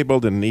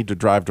disabled and need to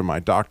drive to my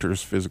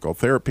doctor's physical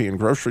therapy and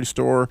grocery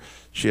store.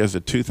 She has a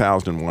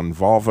 2001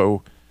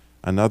 Volvo.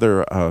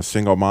 Another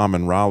single mom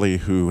in Raleigh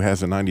who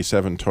has a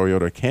 97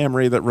 Toyota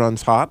Camry that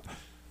runs hot.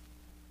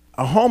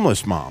 A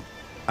homeless mom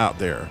out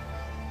there.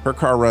 Her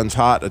car runs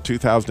hot, a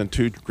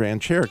 2002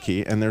 Grand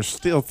Cherokee, and there's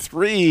still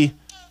 3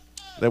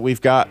 that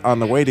we've got on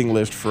the waiting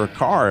list for a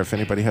car if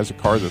anybody has a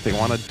car that they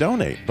want to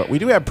donate. But we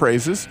do have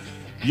praises.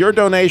 Your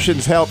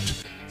donations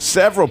helped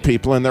several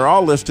people, and they're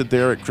all listed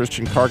there at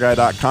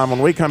ChristianCarGuy.com.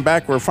 When we come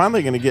back, we're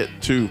finally going to get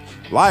to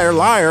Liar,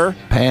 Liar.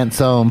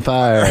 Pants on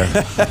fire.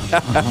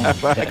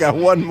 But I got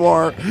one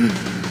more.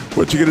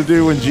 What you going to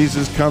do when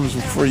Jesus comes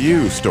for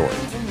you story.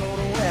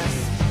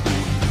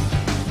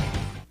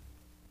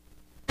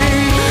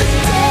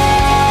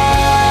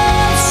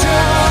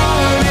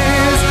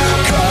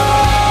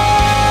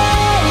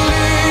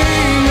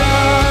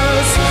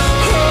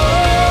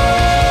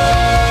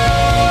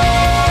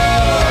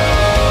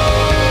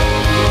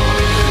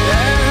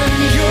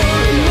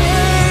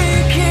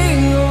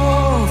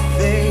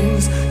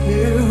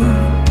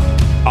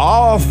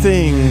 All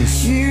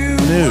things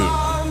new.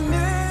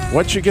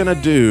 What you gonna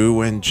do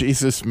when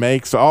Jesus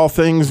makes all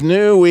things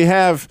new? We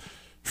have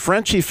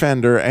Frenchie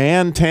Fender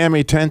and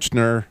Tammy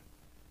Tenchner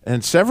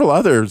and several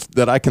others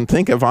that I can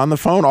think of on the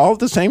phone all at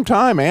the same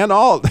time. And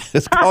all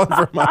is calling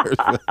from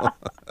Myersville.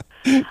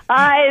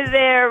 Hi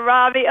there,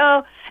 Robbie.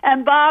 Oh,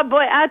 and Bob,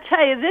 boy, I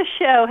tell you, this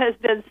show has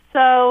been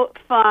so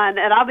fun.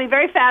 And I'll be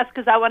very fast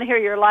because I want to hear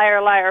your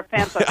Liar, Liar,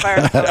 Pants on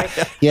Fire story.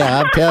 Yeah,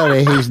 I'm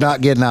telling you, he's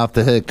not getting off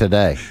the hook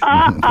today.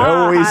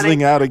 No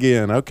weaseling out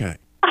again. Okay.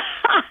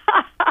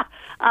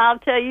 I'll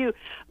tell you.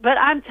 But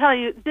I'm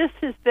telling you, this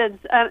has been,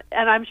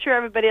 and I'm sure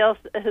everybody else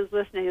who's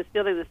listening is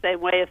feeling the same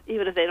way,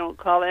 even if they don't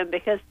call in,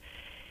 because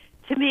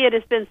to me it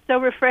has been so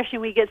refreshing.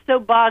 We get so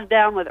bogged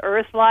down with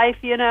earth life,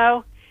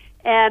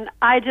 and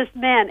I just,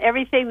 man,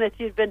 everything that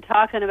you've been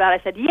talking about,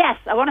 I said, yes,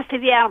 I want to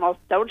see the animals.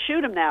 Don't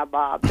shoot them now,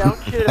 Bob.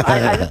 Don't shoot them.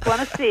 I just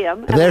want to see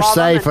them. They're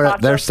safe.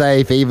 They're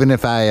safe, even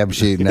if I am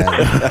shooting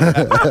at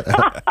them.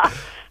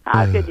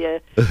 How could you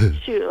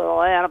shoot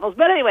little animals?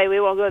 But anyway, we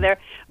won't go there.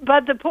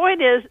 But the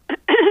point is,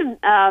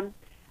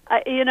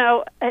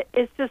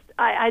 it's just,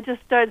 I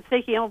just started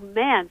thinking, oh,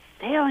 man,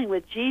 sailing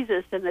with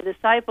Jesus and the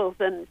disciples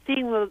and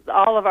seeing with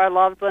all of our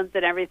loved ones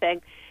and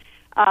everything.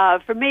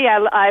 For me,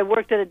 I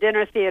worked at a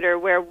dinner theater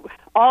where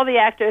all the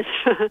actors,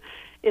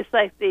 it's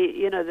like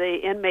the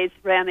inmates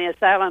ran the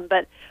asylum,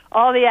 but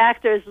all the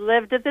actors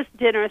lived at this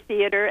dinner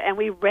theater, and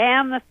we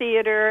ran the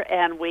theater,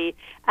 and we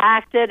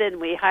acted,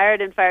 and we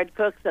hired and fired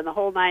cooks and the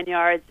whole 9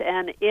 yards,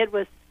 and it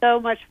was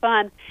so much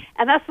fun.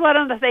 And that's one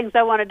of the things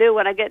I want to do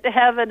when I get to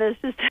heaven, is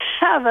just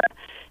have a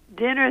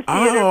dinner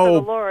theater for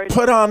the Lord.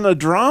 Put on the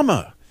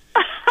drama.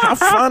 How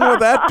fun would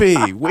that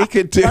be? We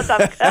could do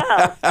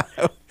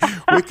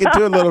we could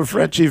do a little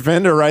Frenchy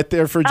Vendor right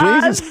there for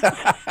Jesus.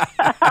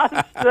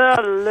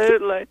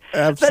 Absolutely.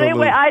 But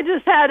anyway, I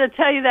just had to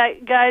tell you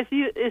that, guys.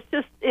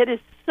 It is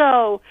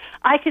so.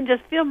 I can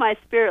just feel my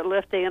spirit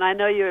lifting, and I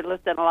know you're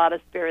lifting a lot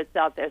of spirits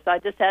out there. So I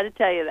just had to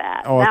tell you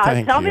that. Oh, now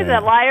thank tell you. me the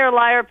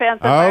liar,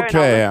 pants and fire, and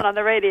I'll listen on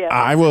the radio.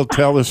 I will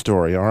tell the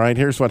story. All right.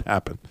 Here's what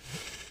happened.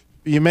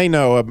 You may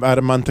know about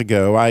a month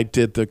ago, I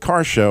did the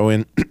car show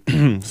in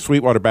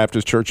Sweetwater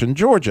Baptist Church in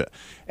Georgia.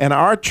 And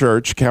our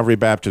church, Calvary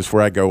Baptist,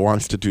 where I go,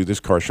 wants to do this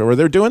car show, or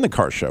they're doing the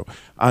car show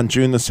on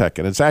June the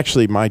 2nd. It's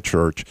actually my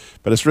church,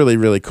 but it's really,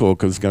 really cool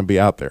because it's going to be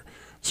out there.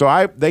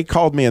 So they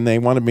called me and they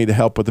wanted me to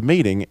help with the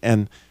meeting.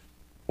 And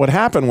what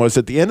happened was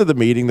at the end of the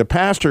meeting, the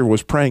pastor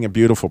was praying a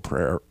beautiful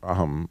prayer.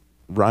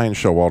 Ryan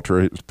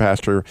Showalter, his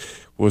pastor,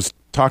 was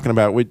talking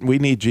about we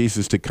need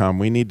Jesus to come.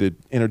 We need to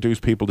introduce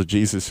people to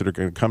Jesus that are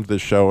going to come to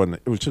this show. And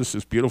it was just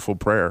this beautiful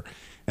prayer.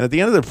 And at the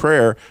end of the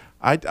prayer,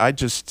 I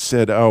just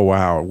said, oh,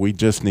 wow, we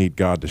just need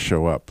God to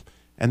show up.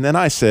 And then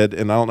I said,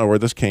 and I don't know where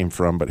this came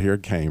from, but here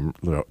it came,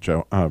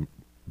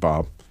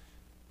 Bob.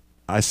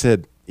 I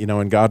said,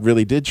 and God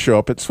really did show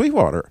up at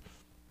Sweetwater.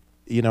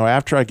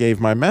 After I gave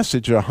my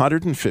message,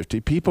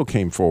 150 people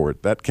came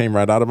forward. That came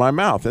right out of my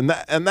mouth. And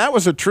that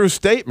was a true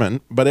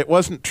statement, but it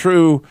wasn't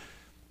true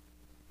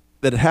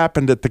that it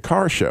happened at the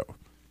car show.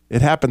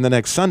 It happened the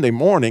next Sunday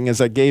morning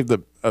as I gave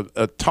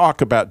a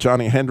talk about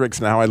Johnny Hendricks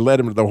and how I led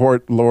him to the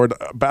Lord.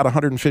 About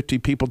 150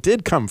 people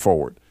did come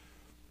forward.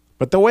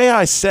 But the way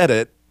I said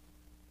it,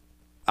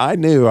 I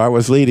knew I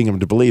was leading him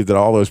to believe that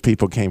all those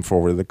people came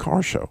forward to the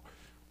car show.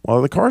 Well,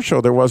 at the car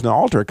show, there wasn't an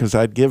altar because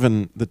I'd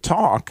given the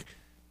talk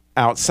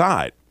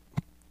outside.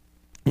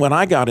 When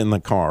I got in the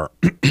car,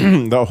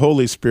 the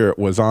Holy Spirit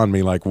was on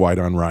me like white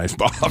on rice,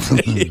 Bob.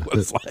 He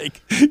was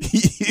like,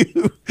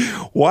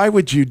 why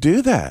would you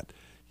do that?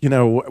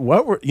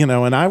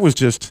 And I was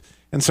just,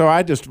 and so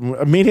I just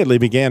immediately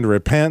began to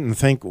repent and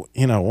think,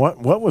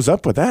 what was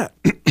up with that?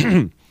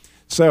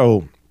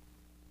 So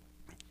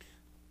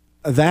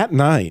that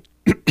night,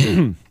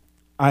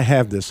 I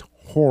had this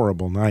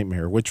horrible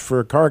nightmare, which for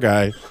a car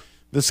guy,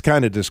 this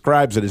kind of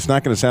describes it. It's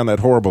not going to sound that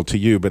horrible to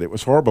you, but it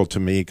was horrible to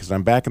me because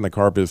I'm back in the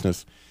car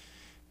business,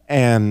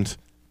 and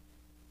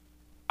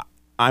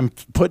I'm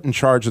put in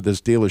charge of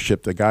this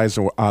dealership. The guys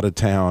are out of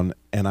town,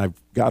 and I've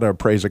got to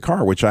appraise a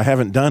car, which I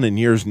haven't done in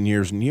years and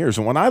years and years.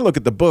 And when I look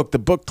at the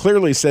book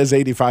clearly says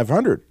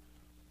 $8,500.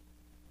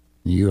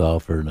 You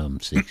offered them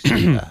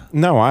 $65.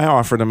 No, I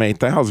offered them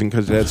 $8,000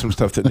 because it had some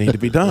stuff that needed to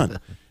be done.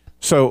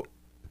 So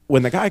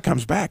when the guy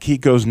comes back, he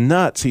goes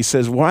nuts. He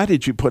says, "Why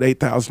did you put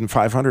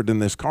 $8,500 in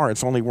this car?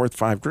 It's only worth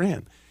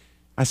 $5,000."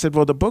 I said,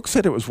 "Well, the book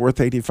said it was worth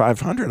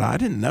 $8,500. I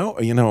didn't know,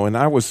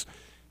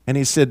 and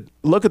he said,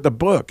 "Look at the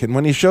book." And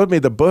when he showed me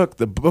the book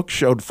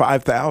showed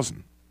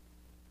 $5,000.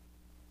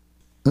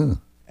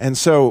 And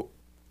so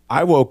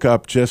I woke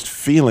up just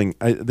feeling,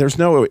 there's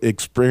no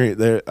experience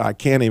there. I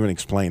can't even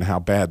explain how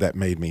bad that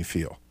made me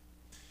feel.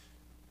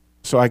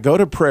 So I go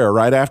to prayer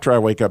right after I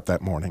wake up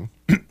that morning,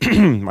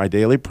 my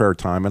daily prayer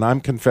time, and I'm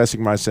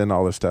confessing my sin,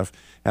 all this stuff.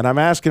 And I'm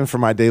asking for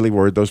my daily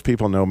word. Those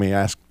people know me,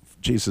 ask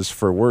Jesus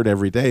for a word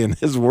every day, and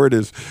his word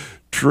is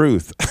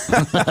truth.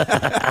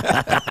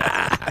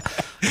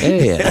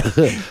 Yeah.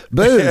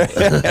 Boom.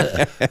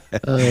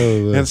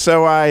 And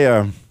so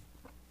I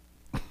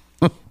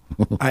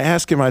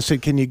asked him, I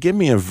said, "Can you give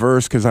me a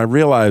verse? Because I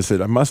realized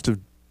that I must have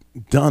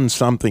done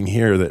something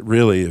here that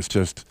really is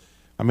just,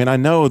 I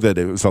know that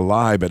it was a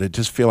lie, but I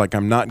just feel like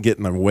I'm not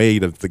getting the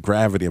weight of the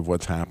gravity of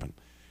what's happened."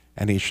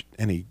 And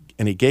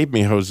he gave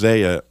me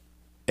Hosea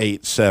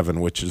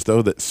 8:7, which is,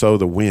 "Though that sow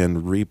the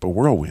wind, reap a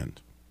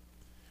whirlwind."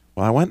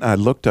 Well, I went and I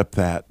looked up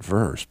that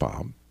verse,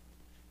 Bob,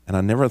 and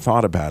I never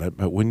thought about it.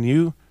 But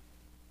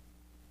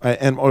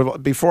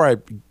before I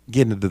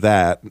get into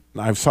that,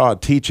 I saw a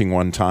teaching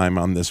one time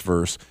on this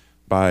verse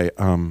by,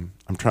 I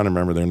I'm trying to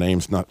remember their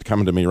names, not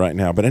coming to me right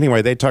now. But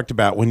anyway, they talked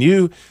about when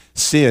you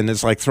sin,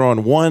 it's like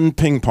throwing one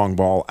ping pong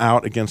ball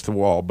out against the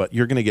wall, but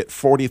you're going to get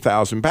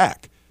 40,000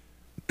 back.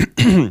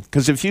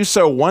 Because if you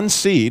sow one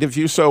seed, if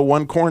you sow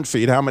one corn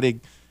seed, how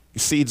many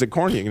seeds of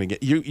corn are you going to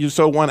get? You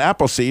sow one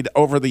apple seed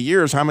over the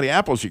years, how many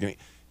apples you going to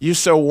get? You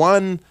sow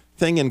one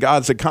thing in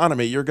God's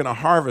economy, you're going to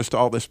harvest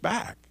all this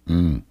back.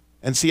 And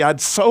see, I'd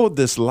sowed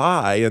this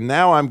lie, and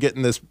now I'm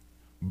getting this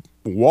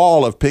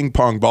wall of ping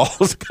pong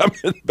balls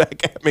coming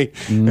back at me,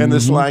 and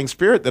this lying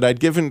spirit that I'd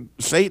given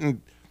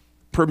Satan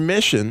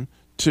permission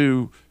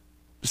to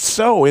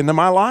sow into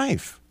my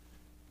life.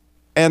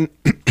 And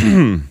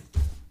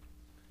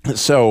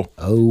so,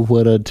 oh,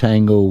 what a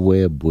tangled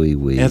web we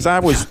weave. as I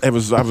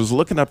was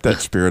looking up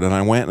that spirit, and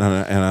I went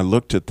and I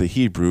looked at the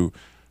Hebrew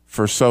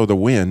for sow, the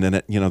wind,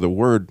 and the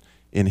word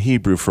in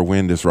Hebrew for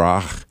wind is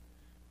rach.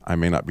 I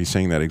may not be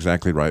saying that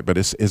exactly right, but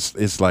it's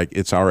like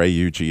it's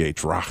raugh,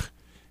 rach.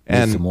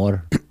 And some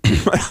water.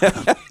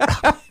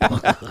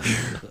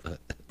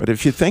 But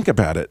if you think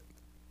about it,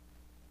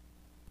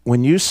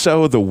 when you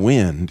sow the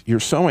wind, you're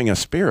sowing a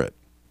spirit.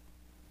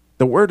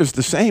 The word is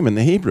the same in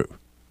the Hebrew.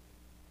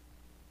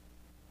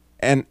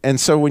 And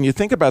so when you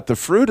think about the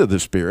fruit of the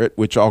Spirit,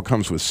 which all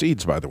comes with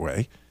seeds, by the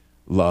way,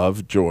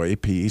 love, joy,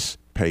 peace,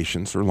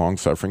 patience, or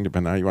long-suffering,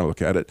 depending on how you want to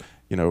look at it,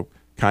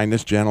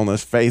 kindness,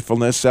 gentleness,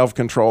 faithfulness,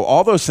 self-control,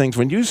 all those things.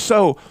 When you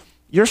sow,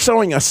 you're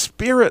sowing a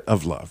spirit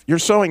of love. You're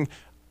sowing,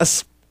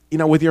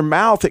 with your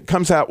mouth, it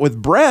comes out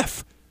with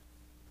breath,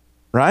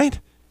 right?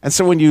 And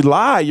so when you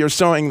lie, you're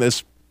sowing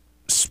this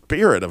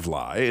spirit of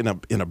lie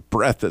in a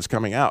breath that's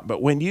coming out.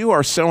 But when you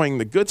are sowing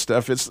the good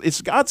stuff,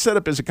 it's God set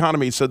up his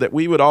economy so that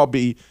we would all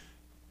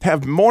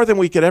have more than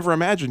we could ever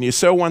imagine. You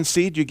sow one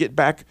seed, you get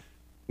back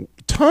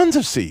tons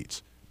of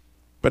seeds.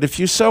 But if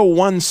you sow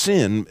one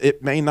sin,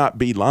 it may not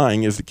be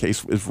lying, is the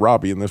case with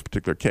Robbie in this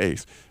particular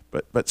case,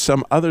 but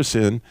some other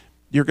sin,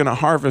 you're going to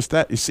harvest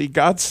that. You see,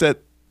 God set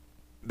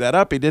that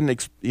up. He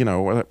didn't,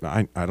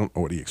 I don't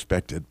know what he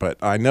expected, but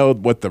I know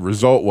what the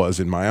result was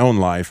in my own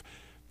life,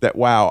 that,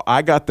 wow,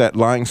 I got that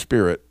lying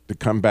spirit to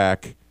come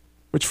back,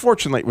 which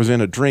fortunately it was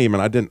in a dream,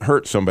 and I didn't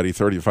hurt somebody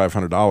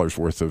 $3,500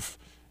 worth of,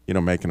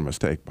 making a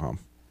mistake, Mom.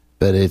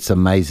 But it's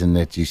amazing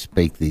that you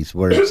speak these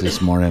words this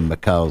morning,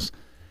 because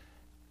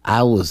I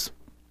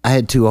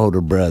had two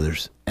older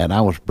brothers, and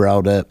I was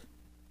brought up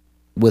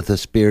with a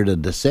spirit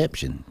of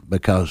deception,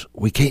 because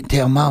we can't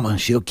tell Mama,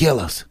 she'll kill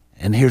us,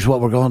 and here's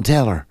what we're going to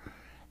tell her.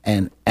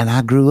 And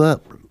I grew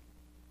up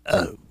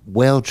a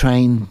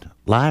well-trained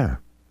liar,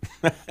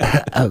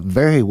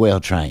 very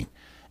well-trained.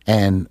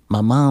 And my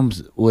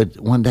mom's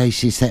one day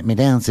she sat me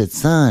down and said,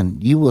 "Son,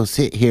 you will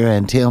sit here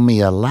and tell me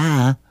a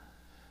lie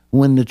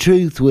when the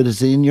truth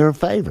was in your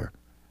favor,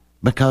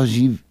 because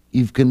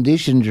you've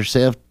conditioned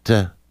yourself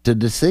to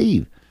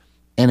deceive."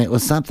 And it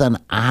was something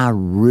I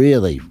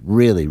really,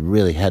 really,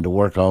 really had to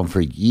work on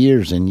for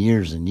years and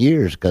years and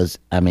years, because,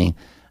 I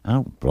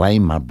don't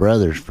blame my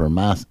brothers for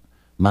my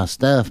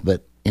stuff,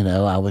 but,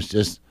 I was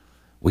just,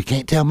 we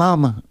can't tell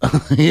Mama,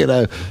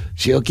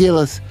 she'll kill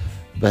us.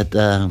 But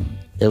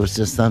it was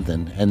just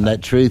something. And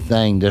that truth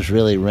thing just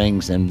really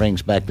rings and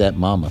brings back that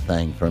Mama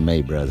thing for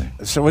me, brother.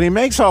 So when he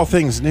makes all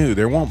things new,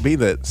 there won't be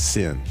that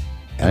sin.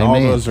 And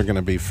Amen. all those are going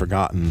to be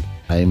forgotten.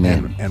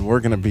 Amen. And we're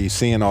going to be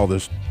seeing all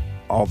the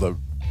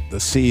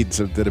seeds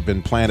that have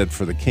been planted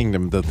for the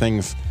kingdom, the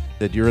things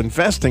that you're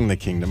investing in the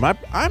kingdom.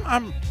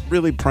 I'm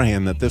really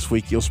praying that this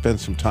week you'll spend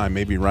some time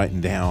maybe writing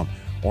down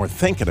or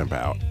thinking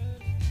about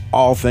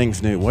all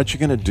things new. What you're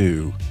going to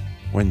do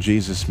when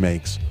Jesus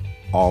makes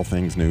all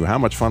things new. How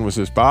much fun was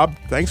this, Bob?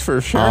 Thanks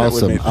for sharing it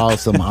with me.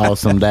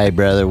 Awesome day,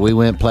 brother. We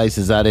went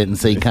places I didn't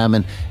see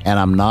coming, and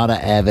I'm not an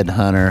avid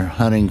hunter.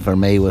 Hunting for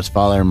me was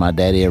following my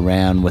daddy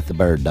around with the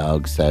bird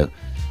dog, so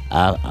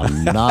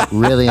I'm not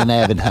really an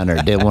avid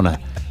hunter. Did want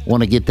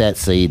to get that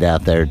seed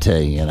out there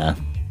too,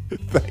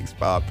 Thanks,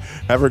 Bob.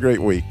 Have a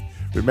great week.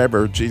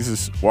 Remember,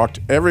 Jesus walked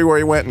everywhere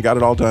he went and got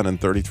it all done in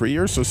 33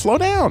 years, so slow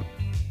down.